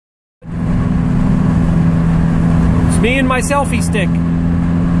Me and my selfie stick.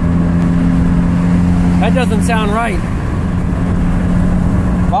 That doesn't sound right.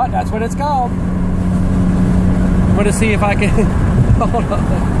 But that's what it's called. I'm going to see if I can... Hold on.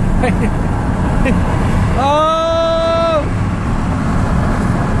 Oh!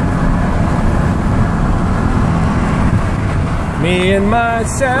 Me and my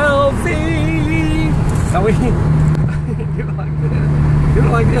selfie. How we... Do it like this. Do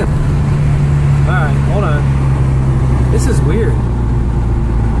it like this. Alright, hold on. This is weird.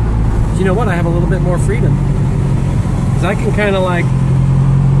 You know what? I have a little bit more freedom. Because I can kind of like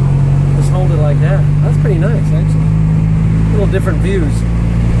just hold it like that. That's pretty nice, actually. A little different views.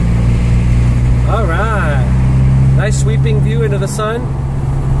 Alright. Nice sweeping view into the sun.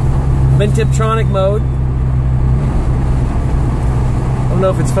 Min-Tiptronic mode. I don't know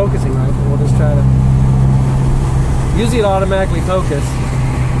if it's focusing right, but we'll just try to... Usually it automatically focus.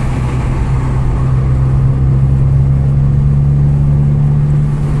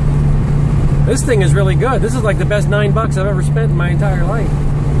 This thing is really good. This is like the best $9 I've ever spent in my entire life.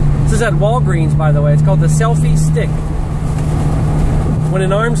 This is at Walgreens, by the way. It's called the Selfie Stick. When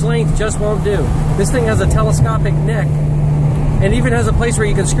an arm's length just won't do. This thing has a telescopic neck and even has a place where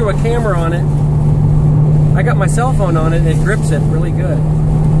you can screw a camera on it. I got my cell phone on it and it grips it really good.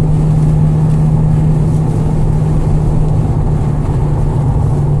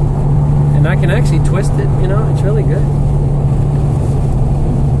 And I can actually twist it, you know, it's really good.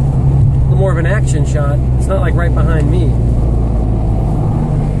 More of an action shot. It's not like right behind me.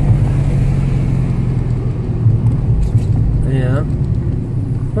 Yeah.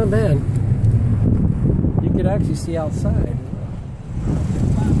 Not bad. You could actually see outside.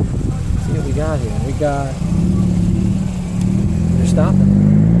 See what we got here. We got... They're stopping.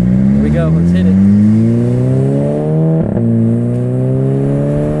 Here we go. Let's hit it.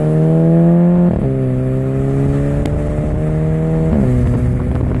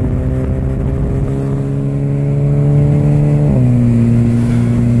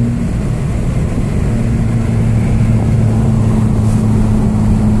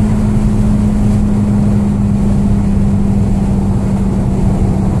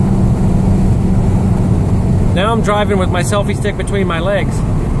 Now I'm driving with my selfie stick between my legs.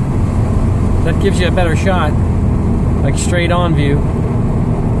 That gives you a better shot, like straight on view.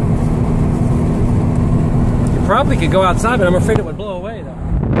 You probably could go outside, but I'm afraid it would blow away though.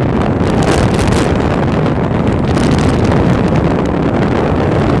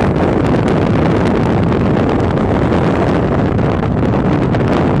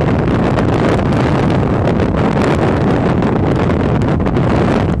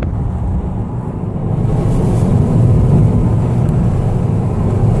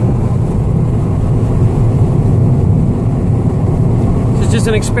 Just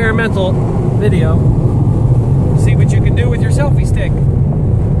an experimental video. See what you can do with your selfie stick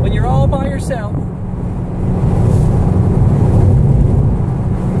when you're all by yourself.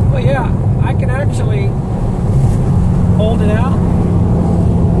 Well, yeah, I can actually hold it out.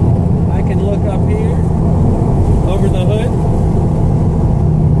 I can look up here over the hood.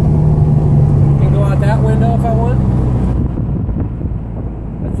 I can go out that window if I want.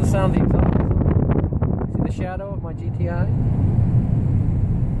 That's the sound of the exhaust. See the shadow of my GTI?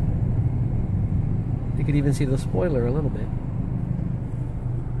 You could even see the spoiler a little bit.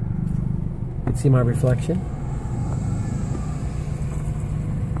 You can see my reflection.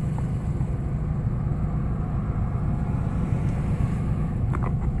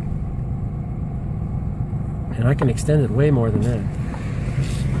 And I can extend it way more than that.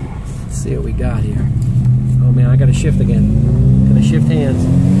 Let's see what we got here. Oh man, I gotta shift again. Gotta shift hands.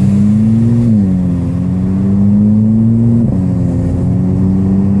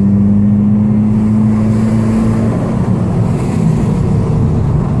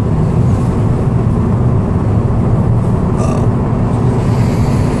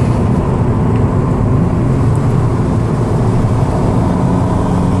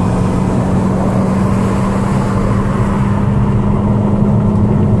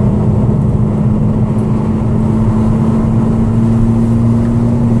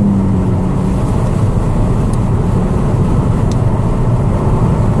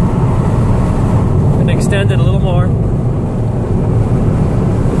 Extend it a little more.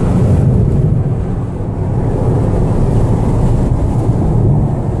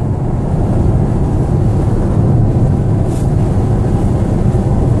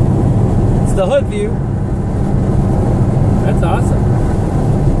 It's the hood view. That's awesome.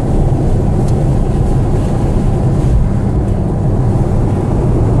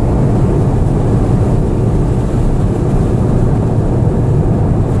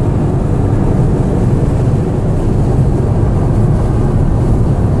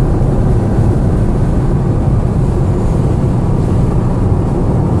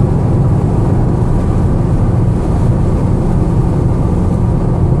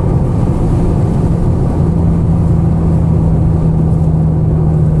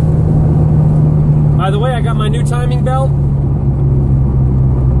 my new timing belt,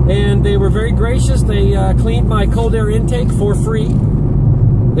 and they were very gracious. They cleaned my cold air intake for free.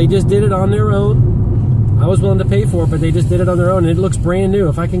 They just did it on their own. I was willing to pay for it, but they just did it on their own, and it looks brand new.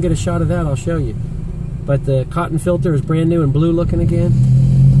 If I can get a shot of that, I'll show you. But the cotton filter is brand new and blue looking again.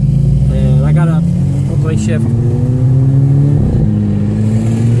 And I got to hopefully shift.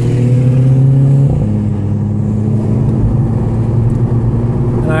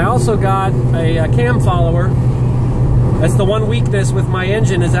 And I also got a cam follower. That's the one weakness with my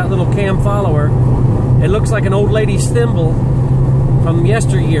engine, is that little cam follower. It looks like an old lady's thimble from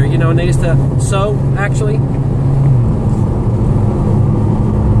yesteryear, you know, and they used to sew, actually.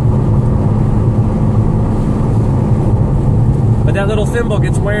 But that little thimble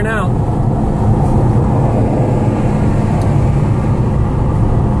gets wearing out.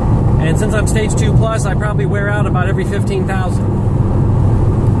 And since I'm stage 2 plus, I probably wear out about every 15,000.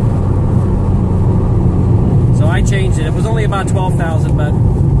 So I changed it. It was only about 12,000, but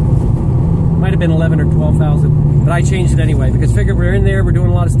might have been 11 or 12,000. But I changed it anyway, because figure we're in there, we're doing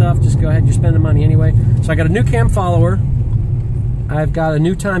a lot of stuff, just go ahead, you're spending money anyway. So I got a new cam follower, I've got a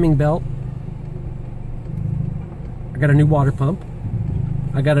new timing belt, I got a new water pump,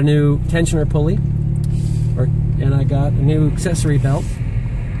 I got a new tensioner pulley, and I got a new accessory belt.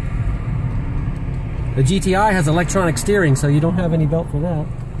 The GTI has electronic steering, so you don't have any belt for that.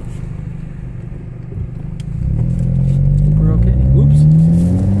 I think we're okay. Oops.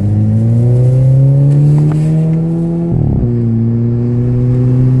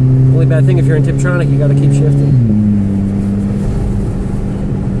 Bad thing if you're in Tiptronic, you got to keep shifting.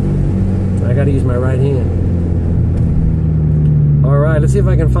 I got to use my right hand. All right, let's see if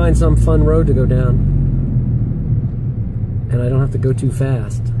I can find some fun road to go down, and I don't have to go too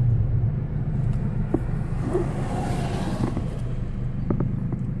fast.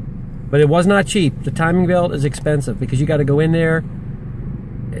 But it was not cheap. The timing belt is expensive because you got to go in there.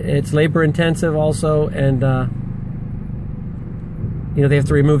 It's labor intensive also, and you know, they have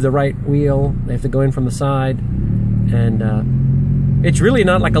to remove the right wheel, they have to go in from the side, and it's really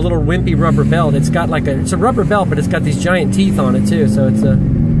not like a little wimpy rubber belt. It's got like it's a rubber belt, but it's got these giant teeth on it too, so it's a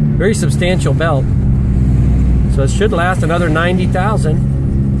very substantial belt. So it should last another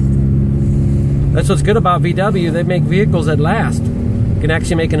 90,000. That's what's good about VW. They make vehicles that last. You can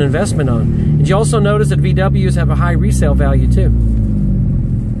actually make an investment on. Did you also notice that VWs have a high resale value too?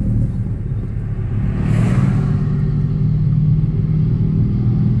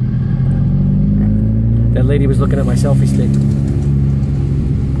 That lady was looking at my selfie stick,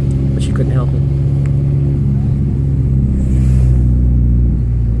 but she couldn't help it.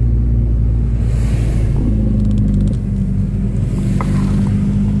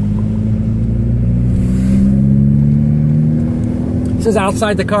 This is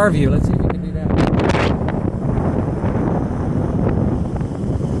outside the car view. Let's see if we can do that.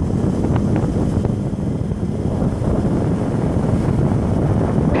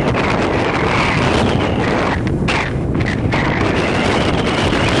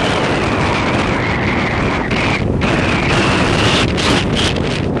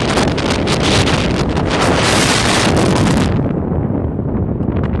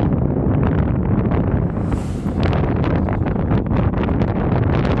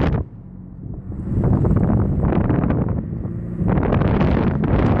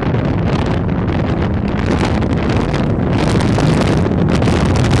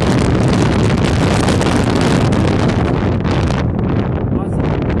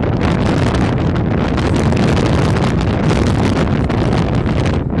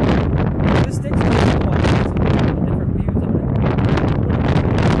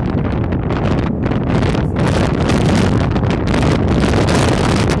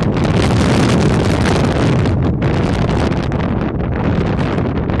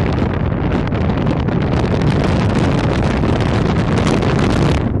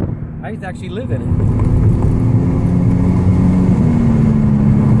 Actually live in it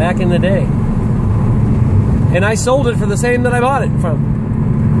back in the day, and I sold it for the same that I bought it from.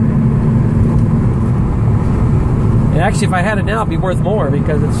 And actually, if I had it now, it'd be worth more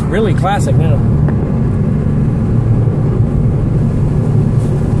because it's really classic now.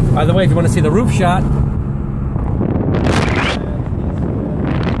 By the way, if you want to see the roof shot,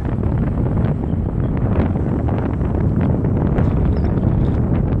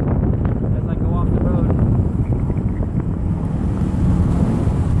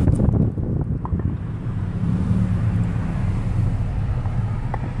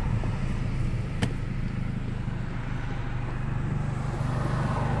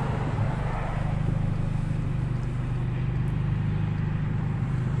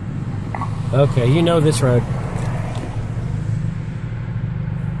 Okay, you know this road.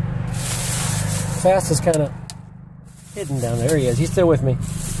 Fast is kind of hidden down there. There he is. He's still with me.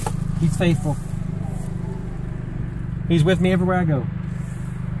 He's faithful. He's with me everywhere I go.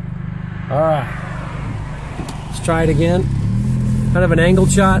 All right. Let's try it again. Kind of an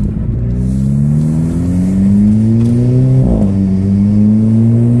angled shot.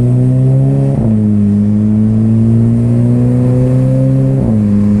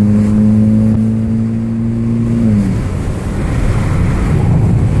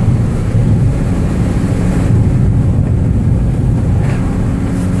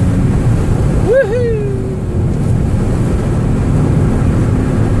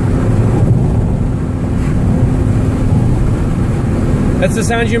 That's the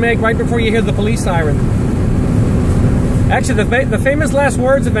sound you make right before you hear the police siren. Actually, the famous last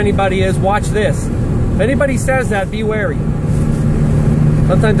words of anybody is, watch this. If anybody says that, be wary.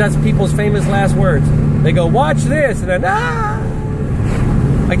 Sometimes that's people's famous last words. They go, watch this, and then, ah!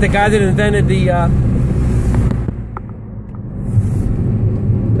 Like the guy that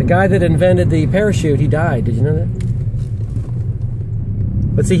invented the parachute, he died. Did you know that?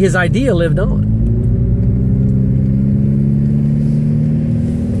 But see, his idea lived on.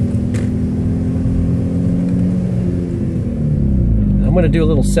 I'm going to do a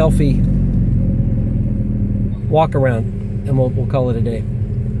little selfie walk around, and we'll call it a day.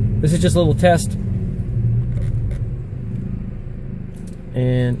 This is just a little test.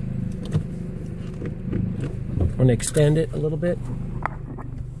 And I'm going to extend it a little bit.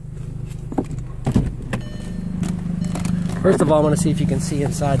 First of all, I want to see if you can see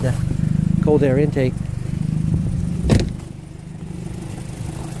inside the cold air intake.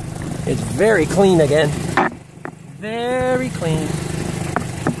 It's very clean again. Very clean.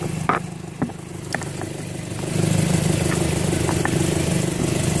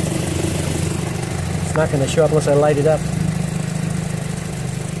 It's not going to show up unless I light it up.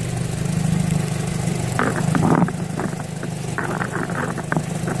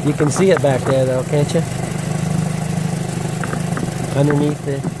 You can see it back there though, can't you? Underneath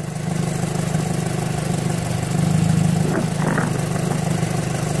it.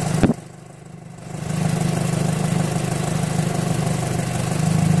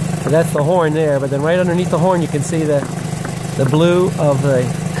 So that's the horn there, but then right underneath the horn you can see the blue of the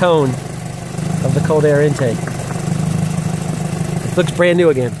cone of the cold air intake. It looks brand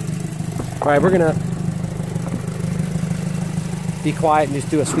new again. All right, we're gonna be quiet and just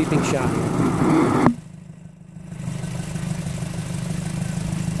do a sweeping shot.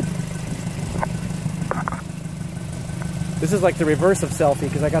 This is like the reverse of selfie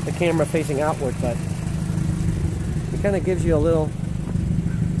because I got the camera facing outward, but it kind of gives you a little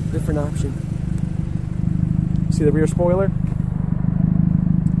different option. See the rear spoiler?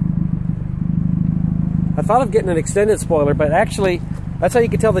 I thought of getting an extended spoiler, but actually, that's how you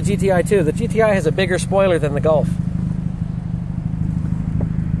can tell the GTI too. The GTI has a bigger spoiler than the Golf.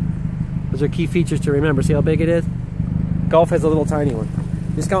 Those are key features to remember. See how big it is? Golf has a little tiny one.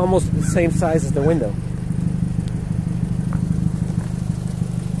 It's got almost the same size as the window.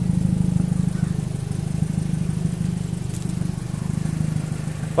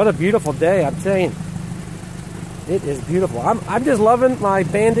 What a beautiful day, I'm saying. It is beautiful. I'm just loving my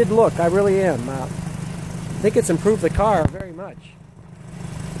banded look. I really am. I think it's improved the car very much.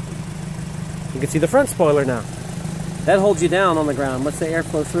 You can see the front spoiler now. That holds you down on the ground, lets the air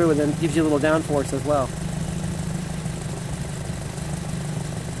flow through, and then gives you a little downforce as well.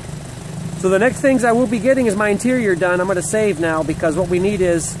 So the next things I will be getting is my interior done. I'm going to save now because what we need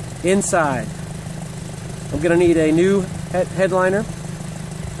is inside. I'm going to need a new headliner.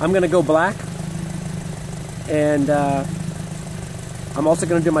 I'm going to go black. And I'm also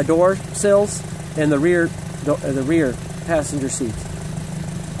going to do my door sills and the rear passenger seats.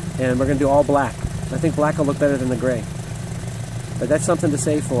 And we're going to do all black. I think black will look better than the gray. But that's something to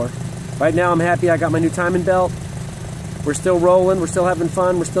save for. Right now I'm happy I got my new timing belt. We're still rolling, we're still having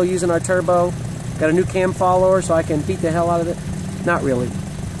fun, we're still using our turbo. Got a new cam follower so I can beat the hell out of it. Not really.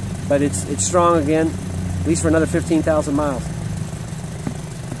 But it's strong again, at least for another 15,000 miles.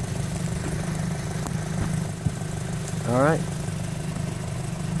 All right.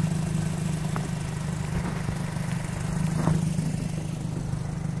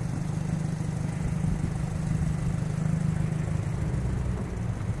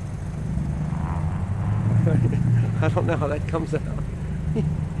 I don't know how that comes out.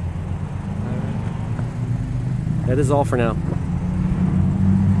 That is all for now.